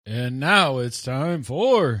And now it's time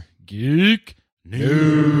for Geek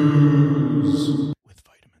News. With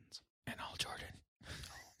vitamins. And all Jordan.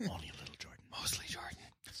 Only a little Jordan. Mostly Jordan.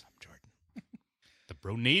 Some Jordan. The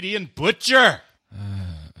Bronadian Butcher.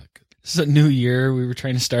 This is a new year. We were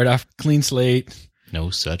trying to start off clean slate. No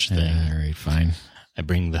such thing. All right, fine. I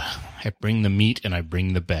bring the meat and I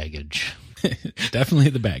bring the baggage. Definitely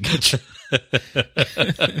the baggage.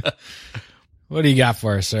 What do you got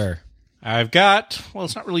for us, sir? I've got, well,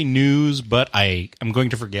 it's not really news, but I'm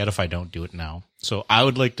going to forget if I don't do it now. So I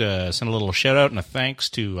would like to send a little shout out and a thanks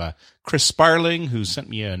to Chris Sparling, who sent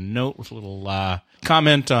me a note with a little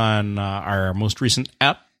comment on our most recent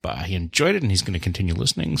app. He enjoyed it and he's going to continue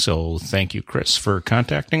listening. So thank you, Chris, for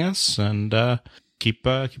contacting us, and keep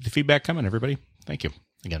the feedback coming, everybody. Thank you.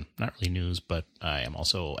 Again, not really news, but I am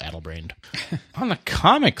also addle-brained. On the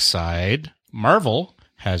comic side, Marvel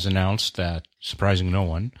has announced that, surprising no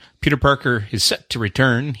one, Peter Parker is set to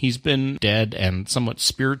return. He's been dead and somewhat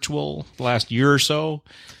spiritual the last year or so.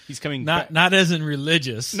 He's coming back. Not as in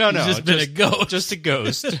religious. No, He's just been a ghost. Just a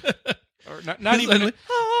ghost. Or not even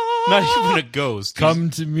a ghost.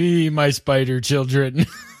 Come to me, my spider children.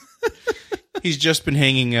 He's just been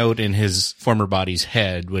hanging out in his former body's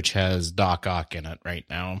head, which has Doc Ock in it right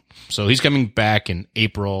now. So he's coming back in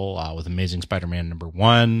April with Amazing Spider-Man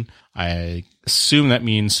 #1. I assume that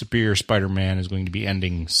means Superior Spider-Man is going to be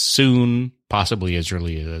ending soon, possibly as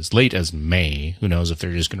late as May. Who knows if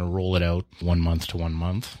they're just going to roll it out 1 month to 1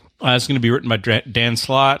 month. It's going to be written by Dan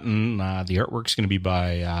Slott, and the artwork's going to be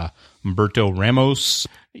by Humberto Ramos.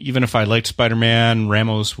 Even if I liked Spider-Man,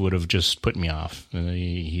 Ramos would have just put me off.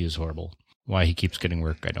 He is horrible. Why he keeps getting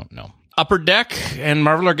work, I don't know. Upper Deck and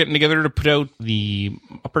Marvel are getting together to put out the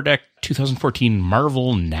Upper Deck 2014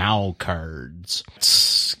 Marvel Now cards.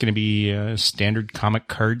 It's going to be a standard comic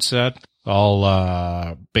card set,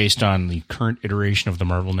 all based on the current iteration of the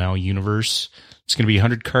Marvel Now universe. It's going to be a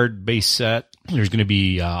 100-card base set. There's going to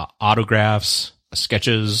be autographs,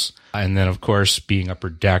 sketches, and then, of course, being Upper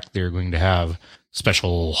Deck, they're going to have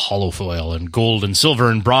special holofoil and gold and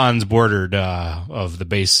silver and bronze bordered of the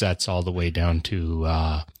base sets all the way down to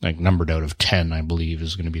like numbered out of 10, I believe,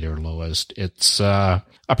 is going to be their lowest. It's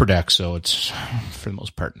Upper Deck, so it's for the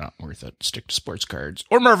most part not worth it. Stick to sports cards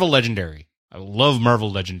or Marvel Legendary. I love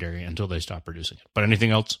Marvel Legendary until they stop producing it. But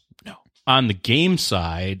anything else? No. On the game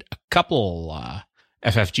side, a couple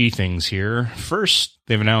FFG things here. First,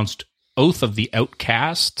 they've announced Oath of the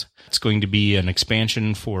Outcast. It's going to be an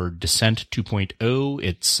expansion for Descent 2.0.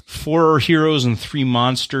 It's 4 heroes and 3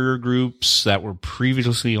 monster groups that were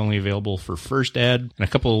previously only available for First Ed, and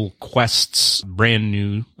a couple quests, brand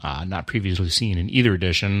new, not previously seen in either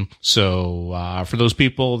edition. So for those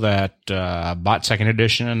people that bought Second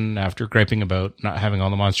Edition after griping about not having all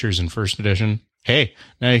the monsters in First Edition, hey,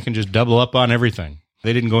 now you can just double up on everything.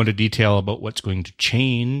 They didn't go into detail about what's going to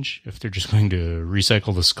change, if they're just going to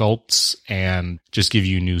recycle the sculpts and just give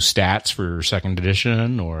you new stats for Second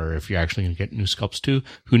Edition, or if you're actually going to get new sculpts too.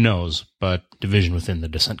 Who knows? But division within the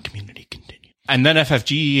Descent community continues. And then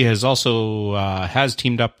FFG has also has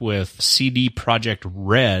teamed up with CD Projekt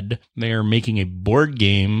Red. They are making a board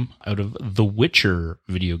game out of the Witcher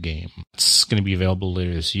video game. It's going to be available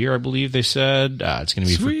later this year, I believe they said. It's going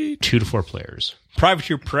to be for 2 to 4 players.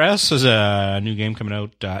 Privateer Press has a new game coming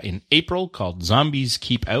out in April called Zombies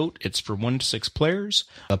Keep Out. It's for 1 to 6 players.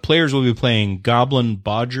 The players will be playing goblin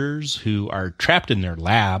bodgers who are trapped in their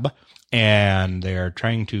lab, and they are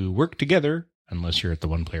trying to work together, unless you're at the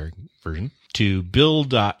 1-player version, to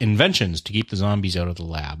build inventions to keep the zombies out of the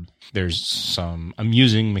lab. There's some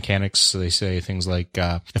amusing mechanics. So they say things like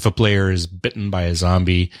if a player is bitten by a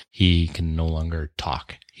zombie, he can no longer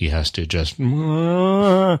talk. He has to just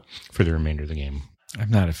for the remainder of the game. I'm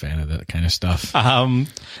not a fan of that kind of stuff.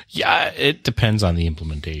 Yeah, it depends on the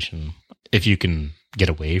implementation. If you can get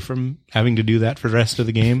away from having to do that for the rest of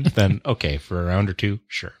the game, then okay, for a round or 2,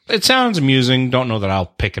 sure. It sounds amusing. Don't know that I'll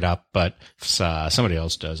pick it up, but if somebody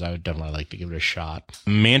else does, I would definitely like to give it a shot.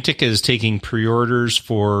 Mantic is taking pre-orders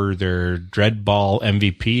for their Dreadball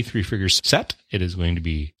MVP 3-figure set. It is going to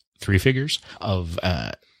be 3 figures of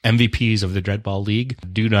MVPs of the Dreadball League.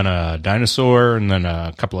 Dude on a dinosaur, and then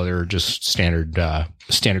a couple other just standard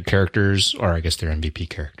characters, or I guess they're MVP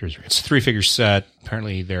characters. It's a 3-figure set.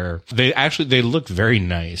 Apparently they look very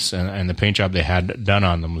nice, and the paint job they had done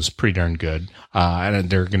on them was pretty darn good. And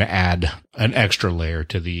they're going to add an extra layer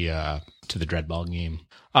to the Dreadball game.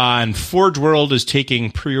 And Forge World is taking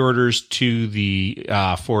pre-orders to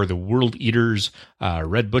for the World Eaters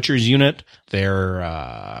Red Butchers unit.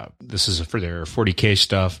 This is for their 40K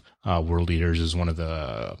stuff. World Eaters is one of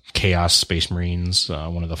the Chaos Space Marines,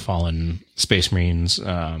 one of the Fallen Space Marines,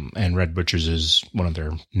 and Red Butchers is one of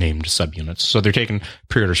their named subunits. So they're taking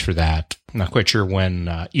pre-orders for that. I'm not quite sure when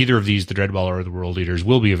either of these, the Dreadball or the World Eaters,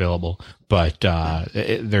 will be available, but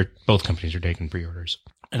both companies are taking pre-orders.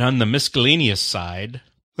 And on the miscellaneous side,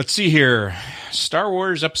 let's see here. Star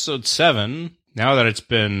Wars Episode 7, now that it's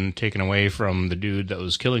been taken away from the dude that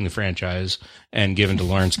was killing the franchise and given to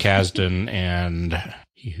Lawrence Kasdan and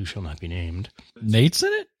he who shall not be named. Nate's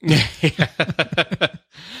in it?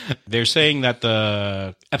 They're saying that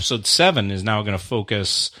the Episode 7 is now going to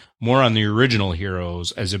focus more on the original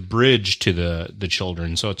heroes as a bridge to the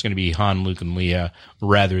children. So it's going to be Han, Luke, and Leia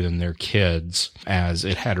rather than their kids as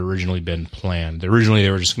it had originally been planned. Originally,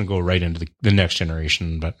 they were just going to go right into the next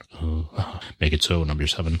generation, but make it so, number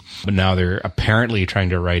 7. But now they're apparently trying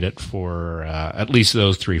to write it for at least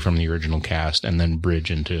those 3 from the original cast and then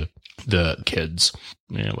bridge into the kids.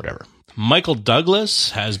 Yeah, whatever. Michael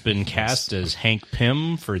Douglas has been cast as Hank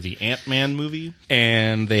Pym for the Ant-Man movie,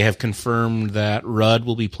 and they have confirmed that Rudd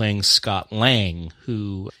will be playing Scott Lang,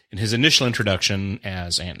 who, in his initial introduction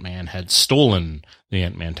as Ant-Man, had stolen the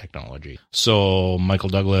Ant-Man technology. So, Michael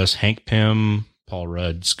Douglas, Hank Pym, Paul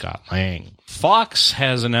Rudd, Scott Lang. Fox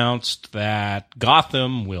has announced that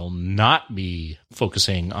Gotham will not be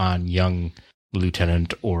focusing on young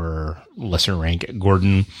Lieutenant or lesser rank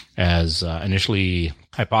Gordon as initially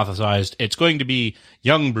hypothesized. It's going to be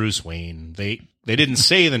young Bruce Wayne. They didn't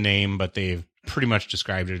say the name, but they've pretty much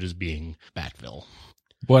described it as being Batville.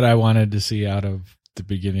 What I wanted to see out of the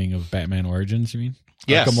beginning of Batman Origins, you mean?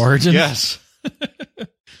 Yes. Arkham Origins? Yes.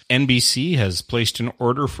 NBC has placed an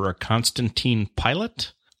order for a Constantine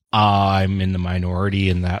pilot. I'm in the minority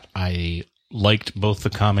in that I liked both the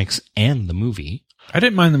comics and the movie. I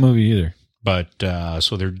didn't mind the movie either. But,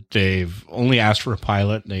 so they've only asked for a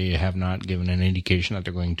pilot. They have not given an indication that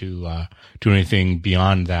they're going to, do anything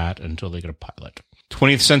beyond that until they get a pilot.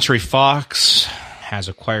 20th Century Fox has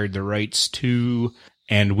acquired the rights to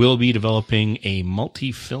and will be developing a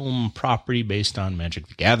multi-film property based on Magic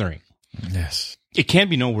the Gathering. Yes. It can't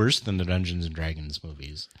be no worse than the Dungeons and Dragons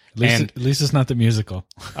movies. At least it's not the musical.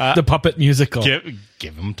 The puppet musical.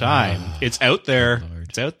 Give them time. It's out there. Lord.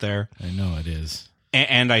 It's out there. I know it is.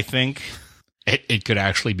 And I think it could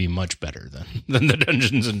actually be much better than the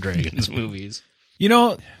Dungeons and Dragons movies. You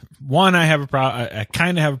know, one, I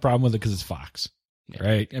kind of have a problem with it because it's Fox,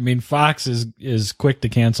 right? I mean, Fox is quick to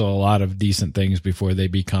cancel a lot of decent things before they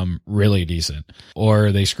become really decent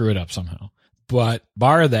or they screw it up somehow. But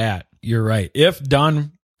bar that, you're right. If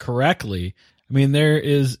done correctly, I mean, there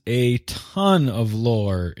is a ton of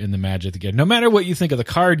lore in the Magic the Gathering. No matter what you think of the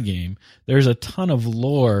card game, there's a ton of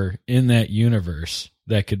lore in that universe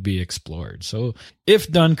that could be explored. So if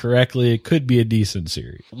done correctly, it could be a decent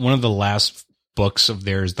series. One of the last books of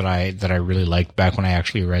theirs that I really liked back when I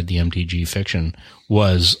actually read the MTG fiction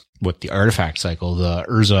was with the Artifact Cycle, the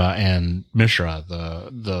Urza and Mishra,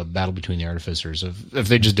 the battle between the artificers. If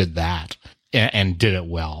they just did that and did it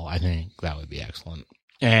well, I think that would be excellent.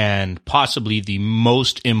 And possibly the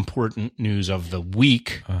most important news of the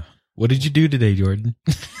week. What did you do today, Jordan?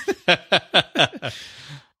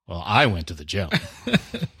 Well, I went to the gym.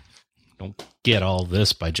 Don't get all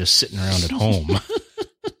this by just sitting around at home.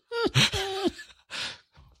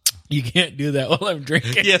 You can't do that while I'm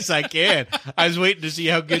drinking. Yes, I can. I was waiting to see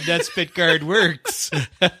how good that spit card works.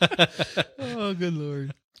 Oh, good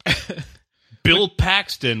Lord. Bill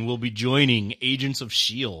Paxton will be joining Agents of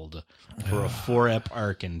S.H.I.E.L.D. for a 4-ep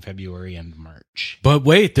arc in February and March. But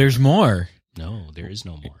wait, there's more. No, there is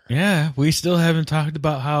no more. Yeah, we still haven't talked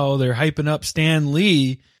about how they're hyping up Stan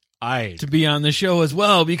Lee to be on the show as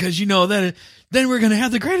well, because you know that then we're going to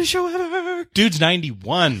have the greatest show ever. Dude's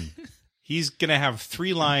 91. He's going to have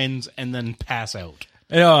 3 lines and then pass out.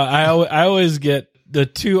 You know, I always get the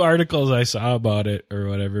 2 articles I saw about it or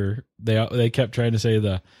whatever. They kept trying to say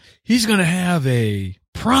he's going to have a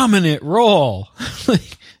prominent role.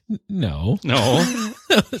 Like, no,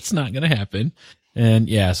 it's not going to happen. And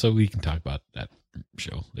yeah, so we can talk about that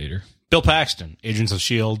show later. Bill Paxton, Agents of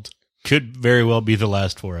S.H.I.E.L.D. could very well be the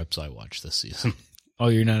last 4 eps I watch this season. Oh,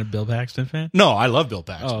 you're not a Bill Paxton fan? No, I love Bill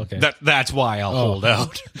Paxton. Oh, okay. That's why I'll hold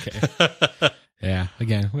out. Okay. Yeah,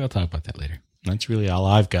 again, we'll talk about that later. That's really all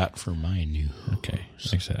I've got for my news. Okay.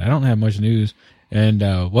 Like I said, I don't have much news. And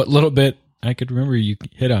what little bit I could remember you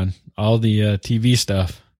hit on, all the TV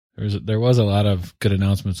stuff. There was a lot of good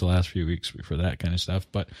announcements the last few weeks for that kind of stuff.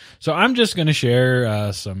 But so I'm just going to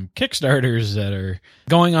share some Kickstarters that are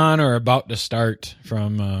going on or about to start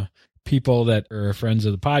from people that are friends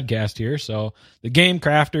of the podcast here. So the Game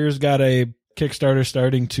Crafters got a Kickstarter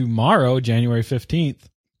starting tomorrow, January 15th.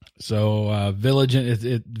 So Village,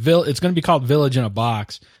 it's going to be called Village in a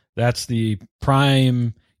Box. That's the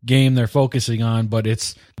prime game they're focusing on, but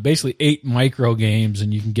it's basically 8 micro games,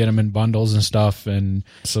 and you can get them in bundles and stuff. And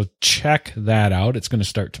so check that out. It's going to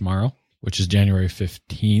start tomorrow, which is January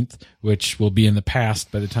 15th, which will be in the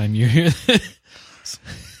past by the time you hear this.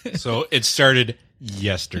 So it started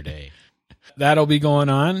yesterday. That'll be going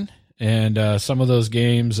on. And some of those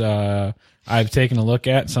games I've taken a look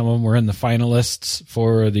at. Some of them were in the finalists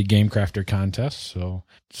for the Game Crafter contest. So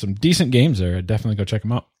some decent games there. I'd definitely go check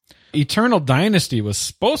them out. Eternal Dynasty was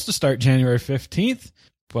supposed to start January 15th,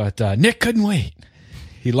 but Nick couldn't wait.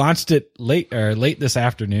 He launched it late this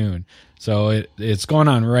afternoon. So it's going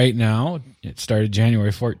on right now. It started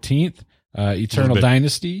January 14th. Eternal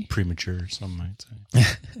Dynasty. Premature, some might say.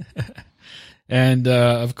 And,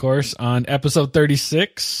 of course, on episode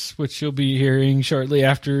 36, which you'll be hearing shortly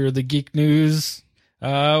after the Geek News,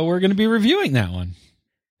 we're going to be reviewing that one.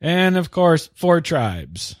 And, of course, 4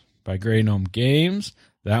 Tribes by Grey Gnome Games.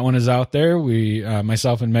 That one is out there. We,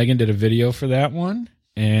 myself and Megan did a video for that one.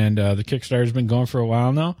 And the Kickstarter's been going for a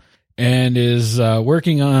while now. And is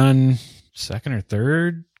working on second or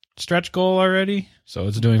third stretch goal already. So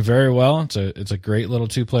it's doing very well. It's a great little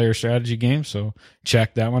 2-player strategy game. So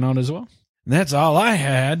check that one out as well. And that's all I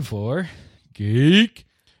had for Geek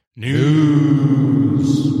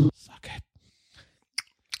News.